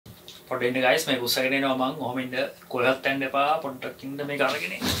පොඩ්ඩක් ඉන්න guys මේක උස්සගෙන එනවා මං ඔහොම ඉන්න කොහෙවත් යන්න එපා පොඩ්ඩක් ඉන්න මේක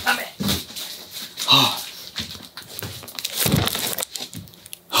අරගෙන අනේ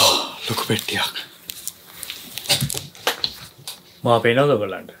ලොකු පෙට්ටියක් මම පේනවද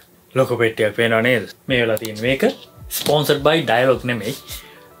බලන්න ලොකු පෙට්ටියක් පේනව නේද මේ වෙලා තියෙන මේක sponsored by dialog නෙමෙයි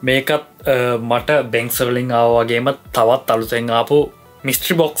මේකත් මට බැංක්ස් වලින් ආවා වගේම තවත් අලුතෙන් ආපු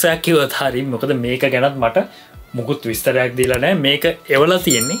mystery box එකක් කිව්වත් හරි මොකද මේක ගැනත් මට මුකුත් විස්තරයක් දීලා නැහැ මේක එවලා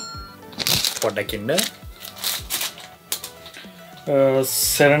තියෙන්නේ පොඩ්ඩක් ඉන්න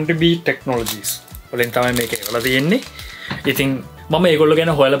Serendib Technologies වලින් තමයි මේක එවලා තියෙන්නේ ඉතින් මම ඒගොල්ලෝ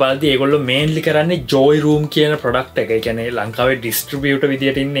ගැන හොයලා බලද්දී ඒගොල්ලෝ මේන්ලි කරන්නේ Joyroom කියන ප්‍රොඩක්ට් එක. ඒ කියන්නේ ලංකාවේ ඩිස්ට්‍රිබියුටර්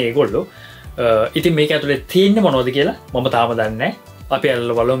විදියට ඉන්නේ ඒගොල්ලෝ. ඉතින් මේක ඇතුලේ තියෙන්නේ මොනවද කියලා මම තාම දන්නේ නැහැ. අපි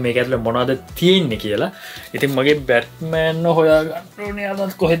අරලා බලමු මේක ඇතුලේ මොනවද තියෙන්නේ කියලා. ඉතින් මගේ බැට්මෑන් හොයා ගන්න ඕනේ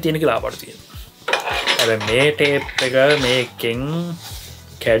අදත් කොහෙද තියෙන්නේ කියලා අපට තියෙනවා. හැබැයි මේ ටේප් එක මේකෙන්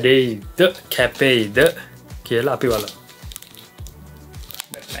කැඩෙයිද කැපෙයිද කියලා අපි බලමු.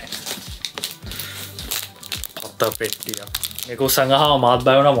 බැට්මෑන්. පත පෙට්ටියක්. මේක උසංගහම මාත්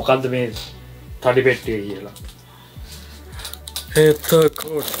බය වුණා මොකද්ද මේ තඩි පෙට්ටිය කියලා.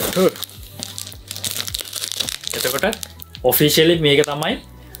 එතකොට ඔෆිෂියලි මේක තමයි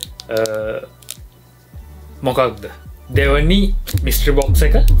මොකක්ද දෙවනි මිස්ට්‍රි බොක්ස්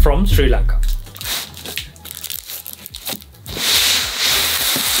එක from Sri Lanka.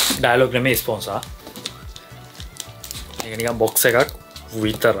 ඩයලොග් නෙමෙයි ස්පොන්සර්. මේක නිකන් බොක්ස් එකක්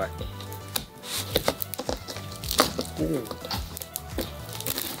විතරයි.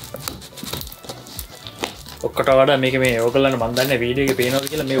 ඔක්කොට වඩා මේක මේ ඔයගොල්ලන්ට මම දන්නේ වීඩියෝ එකේ පේනවද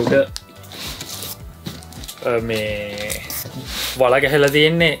කියලා මේ උඩ මේ වල ගැහලා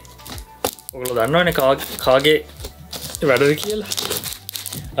තියෙන්නේ ඔයගොල්ලෝ දන්නවනේ කාගේ වැඩද කියලා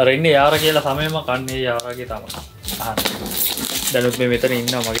අර ඉන්නේ යාර කියලා තමයිම කන්නේ යාරගේ තමයි අහන්න දැනුත් මේ මෙතන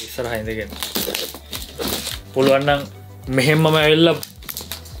ඉන්නවා මගේ ඉස්සරහා ඉඳගෙන පුළුවන් නම් මෙහෙම්මම ඇවිල්ලා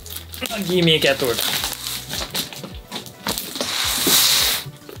ගියේ මේක ඇතුළට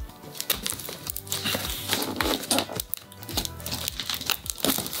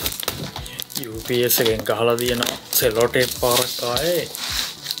UPS එකෙන් ගහලා තියෙන සෙලෝ ටේප් පාරක් ආයේ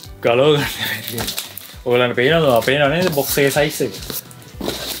ගලව ගන්න බැරි. ඔයගලන්ට පේනවද? පේනව නේද බොක්ස් එකේ සයිස් එක?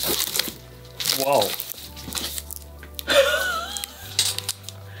 වව්.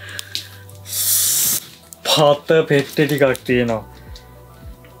 පාත පෙට්ටි ටිකක් තියෙනවා.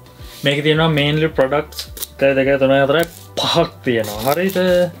 මේකේ තියෙනවා mainly products 1 2 3 4 5ක් තියෙනවා. හරිද?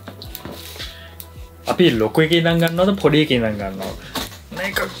 අපි ලොකු එකේ ඉඳන් ගන්නවද පොඩි එකේ ඉඳන් ගන්නවද?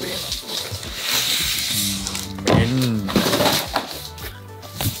 මේකක් තියෙනවා.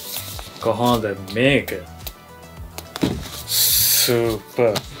 කොහොමද මේක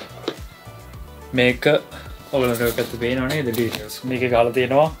සුපර් මේක ඔයගොල්ලන්ට ඔකට පේනව නේද ඩීටේල්ස් මේකේ ගහලා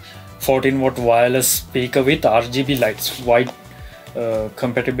තියෙනවා 14 watt wireless speaker with RGB lights wide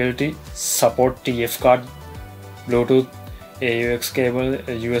compatibility support TF card Bluetooth AUX cable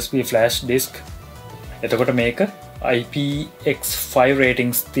USB flash disk එතකොට මේක IPX5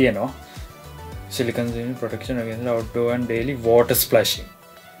 ratings තියෙනවා silicon protection against outdoor and daily water splashing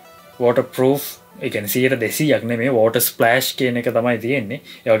waterproof ඒ කියන්නේ 100%ක් නෙමෙයි water splash කියන එක තමයි තියෙන්නේ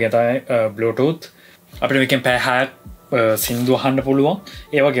ඒ වගේම තමයි bluetooth අපිට මේකෙන් පැය 6ක් සින්දු අහන්න පුළුවන්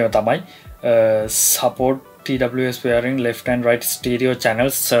ඒ වගේම තමයි support TWS pairing left and right stereo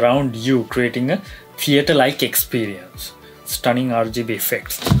channels surround you creating a theater like experience stunning RGB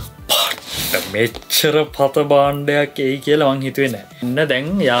effects මෙච්චර පත භාණ්ඩයක් එයි කියලා මං හිතුවේ නෑ ඔන්න දැන්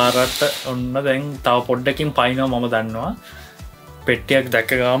යාරට ඔන්න දැන් තව පොඩ්ඩකින් පයින්නවා මම දන්නවා පෙට්ටියක්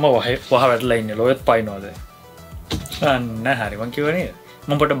දැක්ක ගාම වහ වැටලා ඉන්නේ ලොයත් පයින්නවද අන්න හරි මං කිව්වා නේද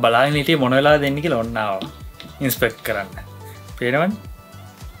මම පොඩ්ඩක් බලාගෙන හිටියේ මොන වෙලාවද එන්නේ කියලා ඔන්න ආවා ඉන්ස්පෙක්ට් කරන්න පේනවද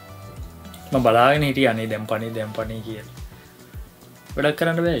මම බලාගෙන හිටියේ අනේ දැන් පණි කියලා වැඩක්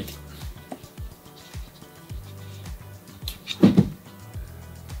කරන්න බෑ ඉතින්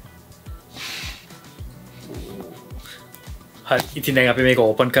හරි ඉතින් දැන් අපි මේක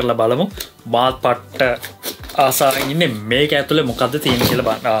ඕපන් කරලා බලමු මාත් පට්ට ආසාවෙන් ඉන්නේ මේක ඇතුලේ මොකද්ද තියෙන්නේ කියලා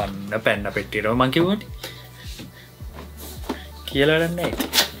බලන්න. අන්න පැන්න පෙට්ටියට මම කිව්වනේ. කියලා වැඩක් නැහැ.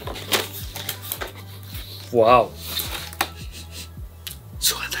 වව්.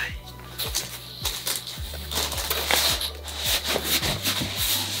 සුවඳයි.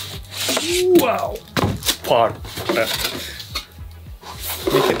 වව්. පට්ට.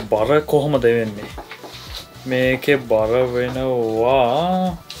 මේක බර කොහොමද වෙන්නේ? මේකේ බර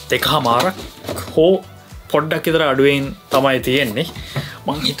වෙනවා 2.5 හෝ පොඩ්ඩක් විතර අඩුවෙන් තමයි තියෙන්නේ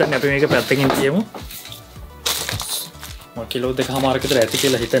මං හිතන්නේ අපි මේක පැත්තකින් තියමු මම කිලෝ 2.5 විතර ඇති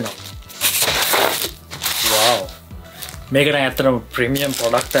කියලා හිතනවා වව් මේක නම් ඇත්තටම ප්‍රීමියම්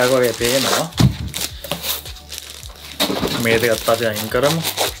ප්‍රොඩක්ට් එකක් වගේ පේනවා. මේ දෙකත් අපි අයින් කරමු.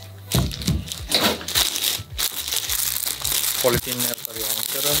 පොලිතින් එකත් අපි අයින්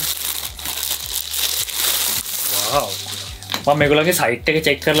කරමු. වව්. මම මේගොල්ලන්ගේ සයිට් එක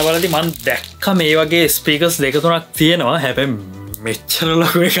චෙක් කරලා බලද්දි මම දැක්කා මේ වගේ ස්පීකර්ස් දෙක තුනක් තියෙනවා. හැබැයි මෙච්චර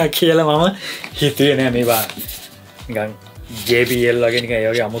ලොකු එකක් කියලා මම හිතුවේ නෑ මේ බාන. නිකන් JBL වගේ නිකන් ඒ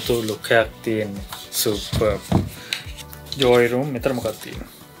වගේ අමුතු ලුක් එකක් තියෙන්නේ. සුපර්. Joyroom මෙතන මොකක්ද තියෙන්නේ?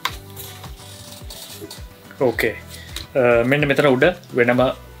 ඕකේ. මෙන්න මෙතන උඩ වෙනම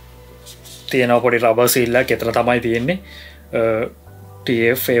තියෙනවා පොඩි රබර් සීල් එකක්. එතන තමයි තියෙන්නේ.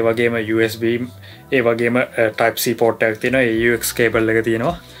 TF ඒ වගේම USB ඒ වගේම Type C port එකක් තියෙනවා. AUX cable එක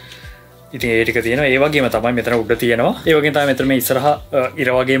තියෙනවා. ඉතින් ඒ ටික තියෙනවා. ඒ වගේම තමයි මෙතන උඩ තියෙනවා. ඒ වගේම තමයි මෙතන මේ ඉස්සරහා ඉර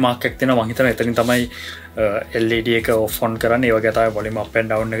වගේ මාක් එකක් තියෙනවා. මම හිතනවා එතනින් තමයි LED එක off on කරන්නේ. ඒ වගේ තමයි volume up and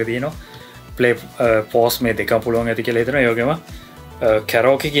down එක තියෙනවා. play pause මේ දෙකම පුළුවන් ඇති කියලා හිතනවා. ඒ වගේම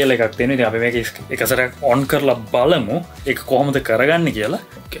karaoke කියලා එකක් තියෙනවා. ඉතින් අපි මේක එක සැරයක් on කරලා බලමු. ඒක කොහොමද කරගන්නේ කියලා.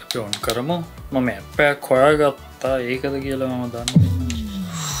 ඕකේ අපි on කරමු. මම app එකක් හොයාගත්තා. ඒකද කියලා මම දන්නේ.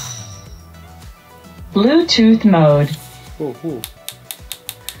 Bluetooth mode.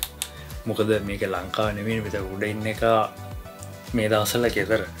 මොකද මේක ලංකාව නෙමෙයි මෙතන උඩ ඉන්න එක මේ දවස්වල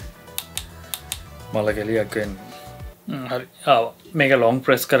ගෙදර මල කෙලියක් වෙන්නේ. හරි. මේක long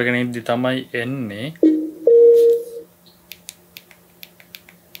press කරගෙන ඉද්දි තමයි එන්නේ.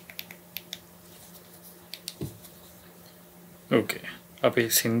 ඕකේ. අපි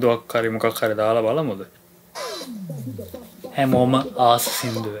සින්දුවක් හරි මොකක් හරි දාලා බලමුද? හැමෝම ආස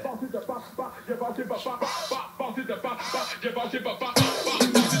සින්දුව.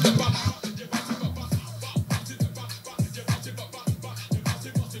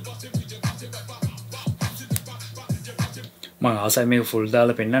 මම ආසයි මේක ෆුල්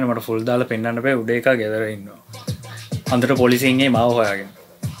දාලා පෙන්නන්න. මට ෆුල් දාලා පෙන්නන්න බෑ. උඩ එකා ගෙදර ඉන්නවා. අන්තර පොලිසියෙන් මාව හොයාගෙන.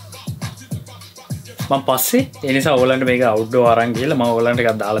 මම පස්සේ ඒ නිසා ඕගලන්ට මේක අවුට්ඩෝර් අරන් ගිහලා මම ඕගලන්ට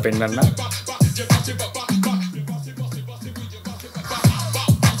එකක් දාලා පෙන්නන්නම්.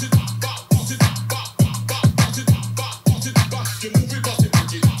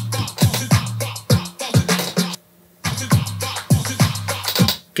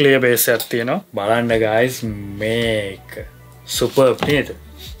 clear bass එකක් තියෙනවා. බලන්න guys මේක superb නේද?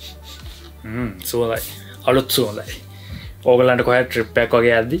 සුවඳයි. අලුත් සුවඳයි. ඕගලන්ට කොහේ trip එකක්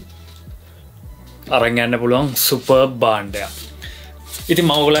වගේ යද්දි අරන් යන්න පුළුවන් superb භාණ්ඩයක්. ඉතින්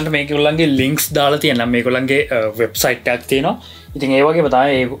මම ඕගලන්ට මේකේ links දාලා තියෙනවා. මේගොල්ලන්ගේ website එකක් තියෙනවා. ඉතින් ඒ වගේම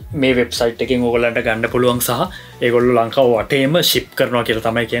තමයි මේ website එකෙන් ඕගලන්ට ගන්න පුළුවන් සහ ඒගොල්ලෝ ලංකාව වටේම ship කරනවා කියලා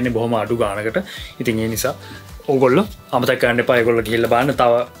තමයි කියන්නේ බොහොම අඩු ගාණකට. ඉතින් ඒ නිසා ඕගොල්ලෝ අමතක කරන්න එපා. ඒගොල්ලෝ ගිහිල්ලා බලන්න.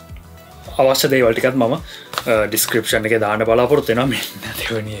 තව අවශ්‍ය දේවල් ටිකත් මම description එකේ දාන්න බලාපොරොත්තු වෙනවා. මෙන්න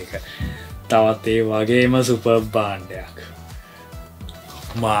දෙවෙනි එක. තවත් ඒ වගේම superb භාණ්ඩයක්.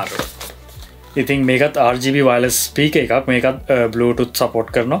 මාරු. ඉතින් මේකත් RGB wireless speaker එකක්. මේකත් Bluetooth support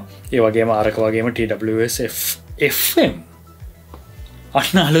කරනවා. ඒ වගේම අරක වගේම TWS FM.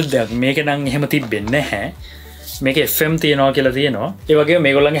 අන්න අලුත් දෙයක්. මේක නම් එහෙම තිබෙන්නේ නැහැ. මේක FM තියනවා කියලා තියෙනවා. ඒ වගේම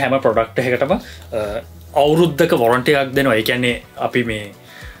මේගොල්ලන්ගේ හැම product එකකටම අවුරුද්දක warranty එකක් දෙනවා. ඒ කියන්නේ අපි මේ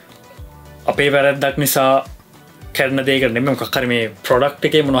අපේ වැරද්දක් නිසා කරන දෙයක නෙමෙයි. මොකක් හරි මේ product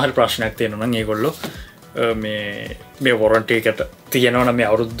එකේ මොනවා හරි ප්‍රශ්නයක් තියෙනවා නම් ඒගොල්ලෝ මේ warranty එකට තියෙනවා නම් මේ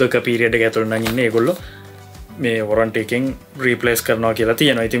අවුරුද්දක period එක ඇතුළත නම් ඉන්නේ ඒගොල්ලෝ මේ warranty එකෙන් replace කරනවා කියලා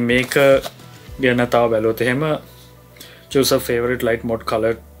තියෙනවා. ඉතින් මේක ගැන තව බැලුවොත් එහෙම choose a favorite light mode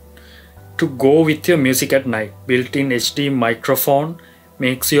color to go with your music at night. Built-in HD microphone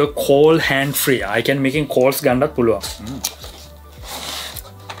makes your call hand free. I can making calls ගන්නත් පුළුවන්.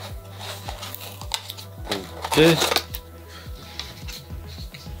 Okay.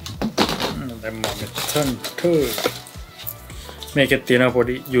 දැන් මම මේකේ තියෙන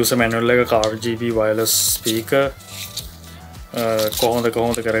පොඩි user manual එක RGB wireless speaker කොහොමද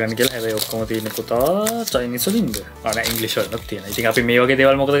කරගන්න කියලා. හැබැයි ඔක්කොම තියෙන්නේ පුතා Chinese වලින්ද? නෑ English වලත් තියෙනවා. ඉතින් අපි මේ වගේ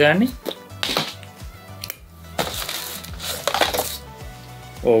දේවල් මොකද කරන්නේ?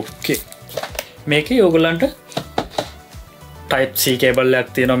 ඕකේ. මේකේ ඕගොල්ලන්ට Type C cable එකක්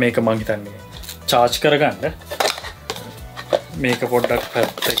තියෙනවා. මේක මං හිතන්නේ charge කරගන්න. මේක පොඩ්ඩක්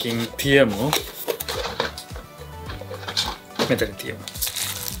පැත්තකින් තියමු. මෙතන තියමු.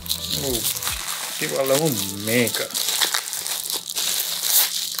 බලමු මේක.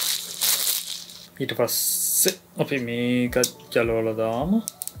 ඊට පස්සේ අපි මේක ජලවලා දාමු.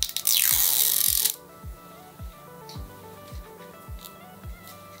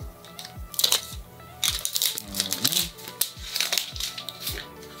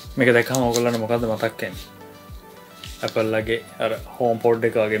 මේක දැක්කම ඕගොල්ලන්ට මොකද්ද මතක් වෙන්නේ? Apple ලගේ අර හෝම් පොඩ්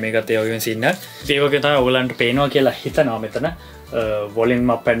එක වගේ මේකත් ඒ වගේම සින්න. ඒ වගේ තමයි ඔයගලන්ට පේනවා කියලා හිතනවා මෙතන.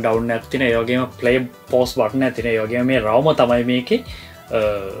 volume up and down එකක් තියෙන. ඒ වගේම play pause button එකක් තියෙන. ඒ වගේම මේ රවුම තමයි මේකේ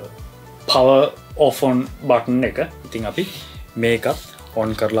power off on button එක. ඉතින් අපි මේකත්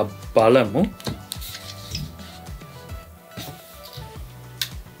on කරලා බලමු.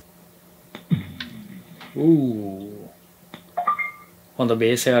 හොඳ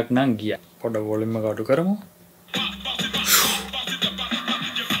බේස් එකක් නම් ගියා. පොඩ්ඩක් වොලියුම් එක අඩු කරමු.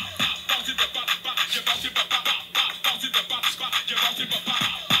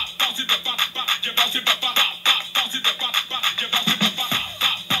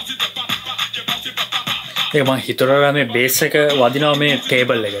 ඒක මම හිතුවා මේ බේස් එක වදිනවා මේ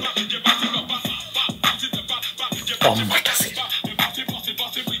ටේබල් එකට. අම්මට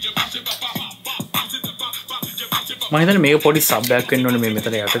මම හිතන්නේ මේක පොඩි සබ් එකක් වෙන්න ඕනේ මේ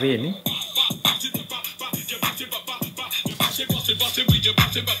මෙතන යට තියෙන්නේ.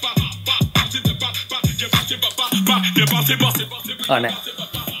 අනේ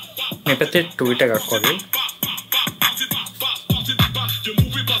මේ පැත්තේ ට්වීට් එකක් වගේ.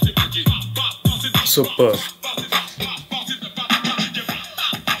 Super.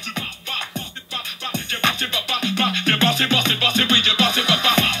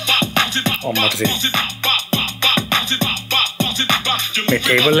 Oh my God. මේ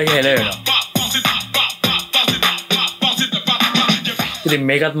ටේබල් එකේ හැලෙනවා. ඉතින්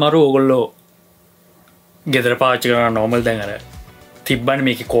මේකත් මරු ඕගොල්ලෝ ගෙදර පාවිච්චි කරන normal දැන් අර තිබ්බනේ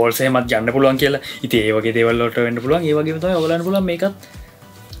මේකේ calls එහෙමත් යන්න පුළුවන් කියලා. ඉතින් ඒ වගේ දේවල් වලට වෙන්න පුළුවන්. ඒ වගේම තමයි ඔයගලන්ට පුළුවන් මේකත්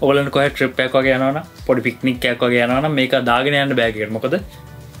ඔයගලන්ට කොහෙද ට්‍රිප් එකක් වගේ යනවා නම් පොඩි පික්නික් එකක් වගේ යනවා නම් මේක දාගෙන යන්න බෑග් එකට. මොකද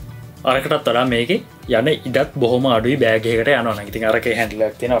අරකටත් වඩා මේකේ යන ඉඩත් බොහොම අඩුයි බෑග් එකකට යනවා නම්. ඉතින් අරකේ හැන්ඩල්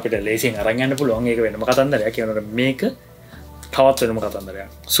එකක් තියෙනවා අපිට ලේසියෙන් අරන් යන්න පුළුවන්. ඒක වෙනම කතන්දරයක්. කියනකොට මේක තවත් වෙනම කතන්දරයක්.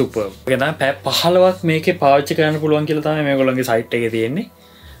 සුපර්. ඒක තමයි පැය 15ක් මේකේ පාවිච්චි කරන්න පුළුවන් කියලා තමයි මේගොල්ලන්ගේ සයිට් එකේ තියෙන්නේ.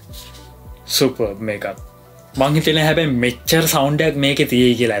 සුපර් මේකත්. මං හිතන්නේ හැබැයි මෙච්චර සවුන්ඩ් එකක් මේකේ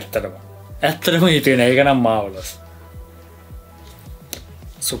තියෙයි කියලා ඇත්තටම. ඇත්තටම හිතෙන්නේ ඒක නම් මාවලස්.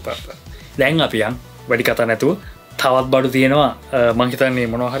 සුපර්. දැන් අපි යන් වැඩි කතා නැතුව තවත් බඩු තියෙනවා. මං හිතන්නේ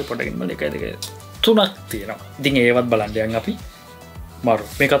මොනවා හරි පොඩකින් මම 1 2 3ක් තියෙනවා. ඉතින් ඒවත් බලන්න යන් අපි. මරු.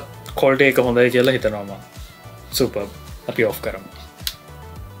 මේකත් ක්වොලිටි එක හොඳයි කියලා හිතනවා මම. සුපර්. අපි ඔෆ් කරමු.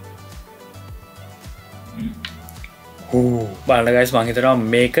 බලන්න ගයිස් මං හිතනවා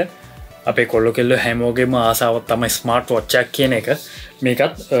මේක අපේ කොල්ලෝ කෙල්ලෝ හැමෝගෙම ආසාවක් තමයි ස්මාර්ට් වොච් එකක් කියන එක.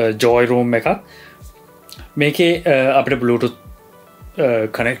 මේකත් Joyroom එකක්. මේකේ අපිට Bluetooth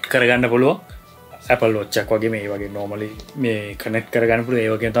කනෙක්ට් කරගන්න පුළුවන්. Apple Watch එකක් වගේ මේ වගේ normally මේ කනෙක්ට් කරගන්න පුළුවන්.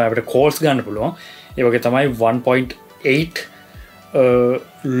 ඒ වගේම තමයි අපිට calls ගන්න පුළුවන්. ඒ වගේ තමයි 1.8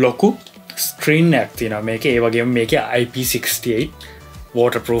 ලොකු ස්ක්‍රීන් එකක් තියෙනවා මේකේ. ඒ වගේම මේකේ IP68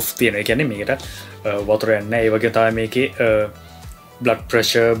 waterproof තියෙනවා. ඒ කියන්නේ මේකට වතුර යන්නේ නැහැ. ඒ වගේ තමයි මේකේ blood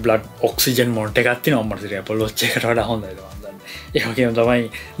pressure blood oxygen monitor එකක් තියෙනවා. මට ඉතින් Apple Watch එකට වඩා හොඳයි මම දන්නේ. ඒ වගේම තමයි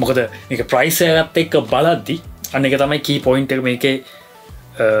මොකද මේක price එකත් එක්ක බලද්දි අන්න එක තමයි key point එක මේකේ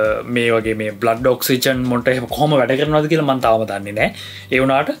මේ වගේ මේ blood oxygen monitor එක කොහොම වැඩ කරනවද කියලා මම තාම දන්නේ නැහැ. ඒ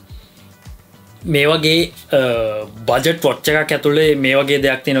වුණාට මේ වගේ budget watch එකක් ඇතුලේ මේ වගේ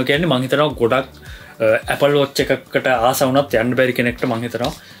දෙයක් තියෙනවා කියන්නේ මම හිතනවා ගොඩක් Apple Watch එකකට ආස වුණත් යන්න බැරි කෙනෙක්ට මම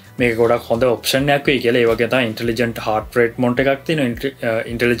හිතනවා මේක ගොඩක් හොඳ ඔප්ෂන් එකක් වෙයි කියලා. ඒ වගේ තමයි intelligent heart rate monitor එකක් තියෙනවා.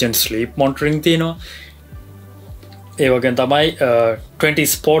 intelligent sleep monitoring තියෙනවා. ඒ වගේ තමයි 20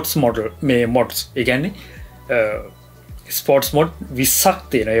 sports model මේ mods. ඒ කියන්නේ ස්පෝර්ට්ස් මොඩ් 20ක්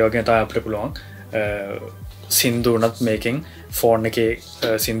තියෙනවා. ඒ වගේ තමයි අපිට පුළුවන් සින්දු උනත් මේකෙන් ෆෝන් එකේ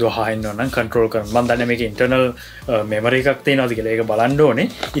සින්දු අහින්න නම් කන්ට්‍රෝල් කරන්න. මම දන්නේ මේකේ ඉන්ටර්නල් මෙමරි එකක් තියෙනවාද කියලා. ඒක බලන්න ඕනේ.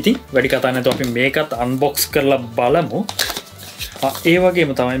 ඉතින් වැඩි කතා නැතුව අපි මේකත් අන්බොක්ස් කරලා බලමු. ඒ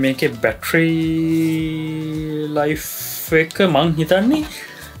වගේම තමයි මේකේ බැටරි ලයිෆ් එක මං හිතන්නේ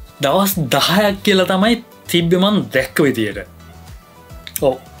දවස් 10ක් කියලා තමයි තිබ්බේ මං දැක්ක විදියට.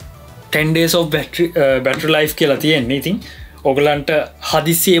 ඔව් 10 days of battery life කියලා තියෙන්නේ. ඉතින් ඔයගලන්ට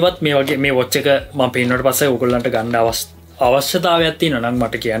හදිසියෙවත් මේ වගේ මේ watch එක මම පෙන්නුවට පස්සේ ඔයගලන්ට ගන්න අවශ්‍යතාවයක් තියෙනවා නම්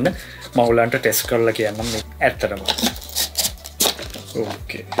මට කියන්න. මම ඔයගලන්ට ටෙස්ට් කරලා කියන්නම් මේ ඇත්තටම.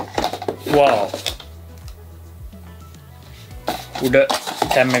 ඕකේ. wow. උඩ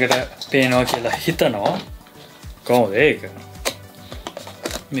කැම් එකට පේනවා කියලා හිතනවා. කොහොමද ඒක?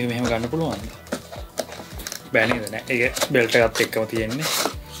 මේක මෙහෙම ගන්න පුළුවන්ද? බෑ නේද? නෑ. ඒක බෙල්ට් එකත් එක්කම තියෙන්නේ.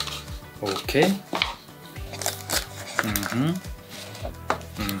 ඕකේ.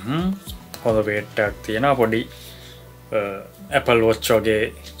 හොඳ වේට් එකක් තියෙනවා. පොඩි Apple Watch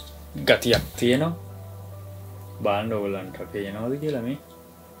වගේ ගතියක් තියෙනවා. බලන්න ඕගලන්ට පේනවද කියලා මේ.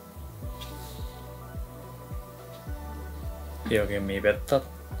 ඒ වගේ මේ පැත්තත්.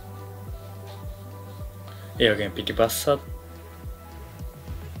 ඒ වගේම පිටිපස්සත්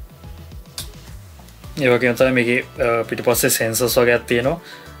ඒ වගේම තමයි මේකේ පිටිපස්සේ සෙන්සර්ස් වගේක් තියෙනවා.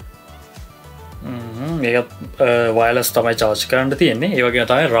 මේක වයර්ලස් තමයි charge කරන්න තියෙන්නේ. ඒ වගේම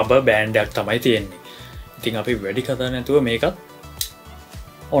තමයි රබර් බෑන්ඩ් එකක් තමයි තියෙන්නේ. ඉතින් අපි වැඩි කතා නැතුව මේකත්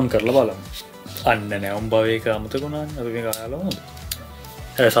on කරලා බලමු. අන්න නෑ උඹවේක අමතකුණා. අපි මේක අහලා මොකද?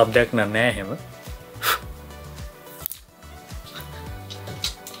 සබ්දයක් නෑ එහෙම.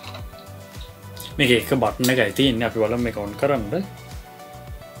 මේක එක බටන් එකයි තියෙන්නේ. අපි බලමු මේක on කරන්න.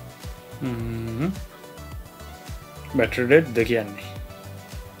 බැටරි ඩෙඩ්ද කියන්නේ.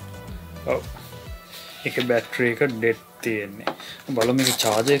 ඔව්. එක බැටරි එක ඩෙඩ් තියෙන්නේ. බලමු මේක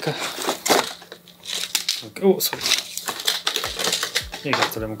charge එක. ඕ sorry. ඒක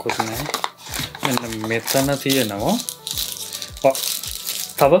ඇත්තටම මොකොත් නැහැ. මෙන්න මෙතන තියෙනවා.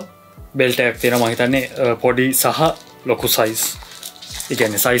 තව බෙල්ට් එකක් තියෙනවා. මම හිතන්නේ පොඩි සහ ලොකු size. ඒ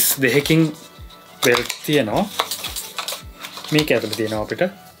කියන්නේ size දෙකකින් බෙල්ට් තියෙනවා. මේක ඇතුලේ තියෙනවා අපිට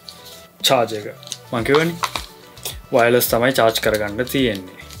charge එක. මම කියවනේ wireless තමයි charge කරගන්න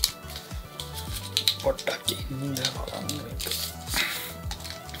තියෙන්නේ. පොට්ටක් ඉන්න බලන්න මේක.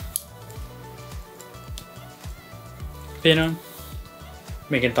 පේනවනේ.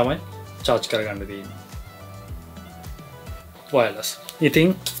 මේකෙන් තමයි charge කරගන්න තියෙන්නේ. wireless. ඉතින්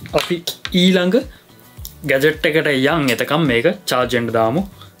අපි ඊළඟ gadget එකට යන් එතකම් මේක charge වෙන්න දාමු.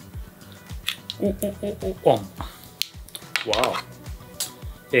 on. wow.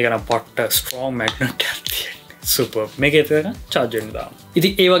 ඒක නම් පොට්ට strong magnet එකක් තියෙන්නේ. super. මේක එතන charge වෙන්න දාමු.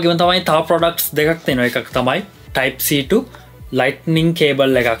 ඉතින් ඒ වගේම තමයි තව products දෙකක් තියෙනවා. එකක් තමයි type C to lightning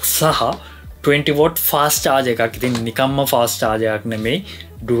cable එකක් සහ 20 watt fast charge එකක්. ඉතින් නිකම්ම fast charge එකක් නෙමෙයි,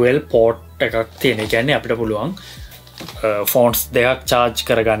 dual port එකක් තියෙන. ඒ කියන්නේ අපිට පුළුවන් phones දෙකක් charge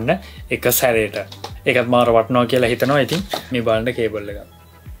කරගන්න එක සැරේට. ඒකත් මාර වටනවා කියලා හිතනවා. ඉතින් මේ බලන්න cable එක.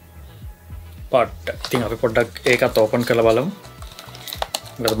 පට්ට. ඉතින් අපි පොඩ්ඩක් ඒකත් open කරලා බලමු.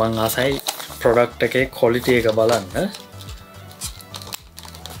 මොකද මං ආසයි product එකේ quality එක බලන්න.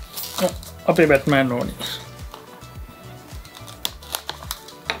 අපේ Batman ඕනි.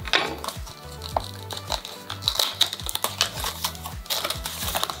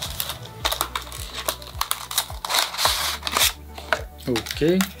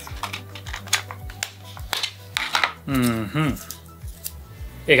 okay.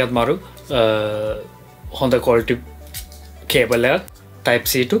 ඒකත් මාරු හොඳ quality cable එකක් type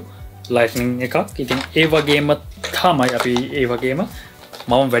C to lightning එකක්. ඉතින් ඒ වගේම තමයි අපි ඒ වගේම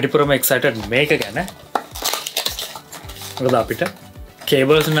මම වැඩිපුරම excited මේක ගැන. මොකද අපිට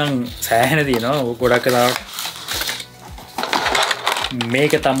cables නම් සෑහෙන තියෙනවා. ගොඩක් වෙලාවට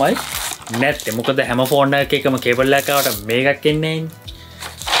මේක තමයි නැත්තේ. මොකද හැම ෆෝන් එකකම cable එකක් ආවට මේකක් එන්නේ නැහැ.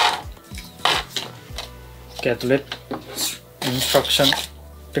 ඇතුලේ instruction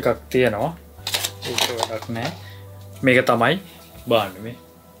ටිකක් තියෙනවා. ඒක වැඩක් නැහැ. මේක තමයි බාන්නේ මේ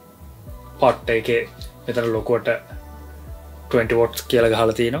පොට් එකේ මෙතන ලොකුවට 20 watts කියලා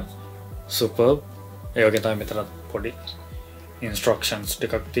ගහලා තියෙනවා. superb. ඒ වගේ තමයි මෙතන පොඩි instructions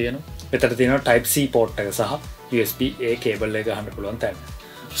ටිකක් තියෙනවා. මෙතන තියෙනවා type C port එක සහ USB A cable එක ගහන්න පුළුවන් තැන.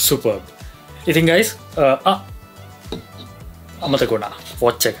 superb. ඉතින් guys අමතක වුණා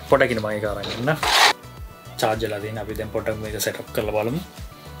watch එක පොඩකින් මම ඒක අරන් ඉන්න. charge වෙලා තියෙන. අපි දැන් පොඩක් මේක setup කරලා බලමු.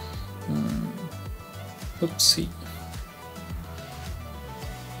 oopsie.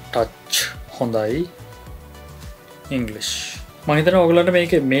 touch හොඳයි. English. මම හිතනවා ඔයගොල්ලන්ට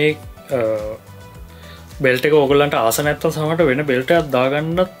මේක මේ බෙල්ට් එක ඔයගොල්ලන්ට ආස නැත්තම් සමහරට වෙන බෙල්ට් එකක්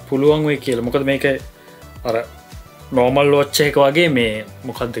දාගන්නත් පුළුවන් වෙයි කියලා. මොකද මේක අර normal watch එක වගේ මේ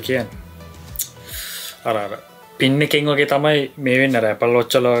මොකක්ද කියන්නේ? අර පින් එකෙන් වගේ තමයි මේ වෙන්නේ. අර Apple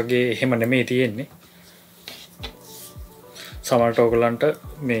watch වල වගේ එහෙම නෙමෙයි තියෙන්නේ. සමහරට ඔයගොල්ලන්ට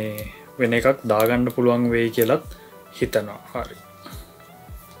මේ වෙන එකක් දාගන්න පුළුවන් වෙයි කියලාත් හිතනවා. හරි.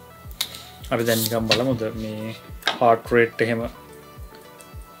 අපි දැන් නිකන් බලමුද මේ heart rate එහෙම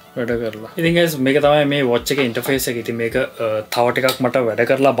වැඩ කරලා. ඉතින් guys මේක තමයි මේ watch එකේ interface එක. ඉතින් මේක තව ටිකක් මට වැඩ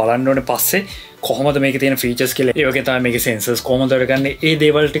කරලා බලන්න ඕනේ පස්සේ කොහොමද මේකේ තියෙන features කියලා. ඒ වගේ තමයි මේකේ sensors කොහොමද වැඩ කරන්නේ. ඒ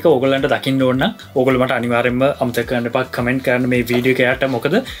දේවල් ටික ඕගොල්ලන්ට දකින්න ඕන නම් ඕගොල්ලෝ මට අනිවාර්යෙන්ම අමතක කරන්න එපා comment කරන්න මේ වීඩියෝ එක යට.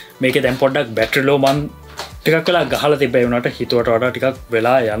 මොකද මේකේ දැන් පොඩ්ඩක් battery low මන් ටිකක් වෙලා ගහලා තිබ්බේ වුණාට හිතුවට වඩා ටිකක්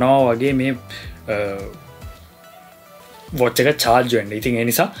වෙලා යනවා වගේ මේ watch එක charge වෙන්න. ඉතින් ඒ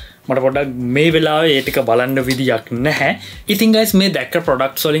නිසා මට පොඩ්ඩක් මේ වෙලාවේ ඒ ටික බලන්න විදියක් නැහැ. ඉතින් guys මේ දැක්ක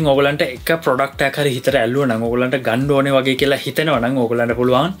products වලින් ඕගොල්ලන්ට එක product එකක් හරි හිතට ඇල්ලුවා නම් ඕගොල්ලන්ට ගන්න ඕනේ වගේ කියලා හිතෙනවා නම් ඕගොල්ලන්ට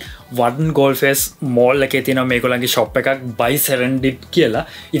පුළුවන් වඩන් Goldface mall එකේ තියෙනවා මේගොල්ලන්ගේ shop එකක් BUYSERANDIB කියලා.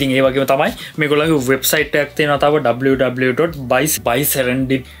 ඉතින් ඒ වගේම තමයි මේගොල්ලන්ගේ website එකක් තියෙනවා තව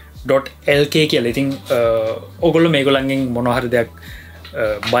www.buyserandib.lk කියලා. ඉතින් ඕගොල්ලෝ මේගොල්ලන්ගෙන් මොනවා හරි දෙයක්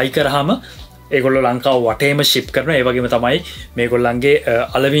buy කරාම ඒගොල්ලෝ ලංකාව වටේම ශිප් කරනවා. ඒ වගේම තමයි මේගොල්ලන්ගේ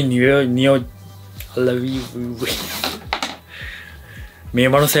අලවි මේ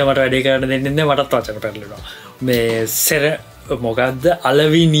මනුස්සයා මට වැඩේ කරන්න දෙන්නේ නැහැ. මටත් වචන පැටලෙනවා. මේ මොකද්ද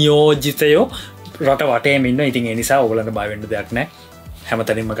අලවි නියෝජිතයෝ රට වටේම ඉන්නවා. ඉතින් ඒ නිසා ඕගොල්ලන්ට බය වෙන්න දෙයක් නැහැ.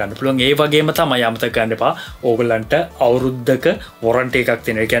 හැමතැනින්ම ගන්න පුළුවන්. ඒ වගේම තමයි අමතක ගන්න එපා. ඕගොල්ලන්ට අවුරුද්දක වොරන්ටි එකක්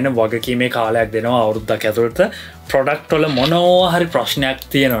තියෙනවා. ඒ කියන්නේ වගකීමේ කාලයක් දෙනවා අවුරුද්දක් ඇතුළත. ප්‍රොඩක්ට් වල මොනවා හරි ප්‍රශ්නයක්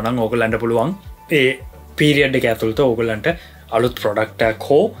තියෙනවා නම් ඕගොල්ලන්ට පුළුවන් ඒ පීරියඩ් එක ඇතුළත ඕගොල්ලන්ට අලුත් ප්‍රොඩක්ට් එකක්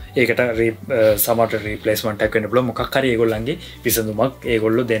හෝ ඒකට සමහරට රීප්ලේස්මන්ට් එකක් වෙන්න පුළුවන්. මොකක් හරි ඒගොල්ලන්ගේ විසඳුමක්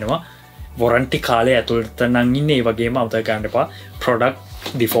ඒගොල්ලෝ දෙනවා. වොරන්ටි කාලය ඇතුළත නම් ඉන්නේ. ඒ වගේම අමතක ගන්න එපා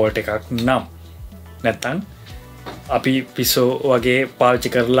ප්‍රොඩක්ට් ඩිෆෝල්ට් එකක් නම් නැත්තම් අපි පිසෝ වගේ පාවිච්චි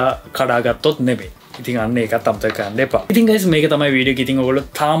කරලා කඩාගත්තොත් නෙමෙයි. ඉතින් අන්න ඒකත් අමතක කරන්න එපා. ඉතින් guys මේක තමයි වීඩියෝ එක. ඉතින් ඔයගොල්ලෝ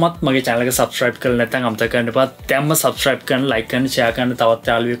තාමත් මගේ channel එක subscribe කරලා නැත්නම් අමතක කරන්න එපා. දැන්ම subscribe කරන්න, like කරන්න, share කරන්න, තවත්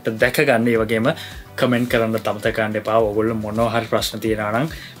යාළුවෙක්ට දැක ගන්න. ඒ වගේම comment කරන්න අමතක කරන්න එපා. ඔයගොල්ලෝ මොනවා හරි ප්‍රශ්න තියෙනවා නම්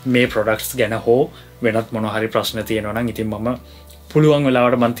මේ products ගැන හෝ වෙනත් මොනවා හරි ප්‍රශ්න තියෙනවා නම් ඉතින් මම පුළුවන්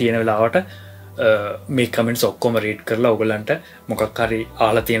වෙලාවට මම තියෙන වෙලාවට මේ comments ඔක්කොම read කරලා ඔයගොල්ලන්ට මොකක් හරි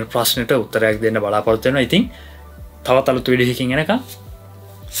අහලා තියෙන ප්‍රශ්නෙට උත්තරයක් දෙන්න බලාපොරොත්තු වෙනවා. ඉතින් තවත් අලුත් වීඩියෝ එකකින් එනකම්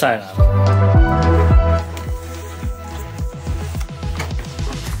සයනාරා.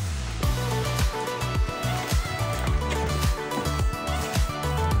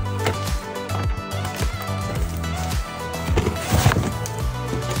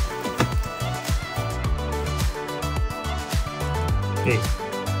 Hey.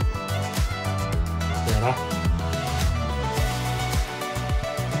 Sarah.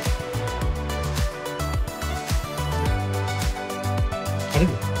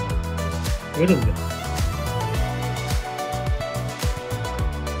 What is it?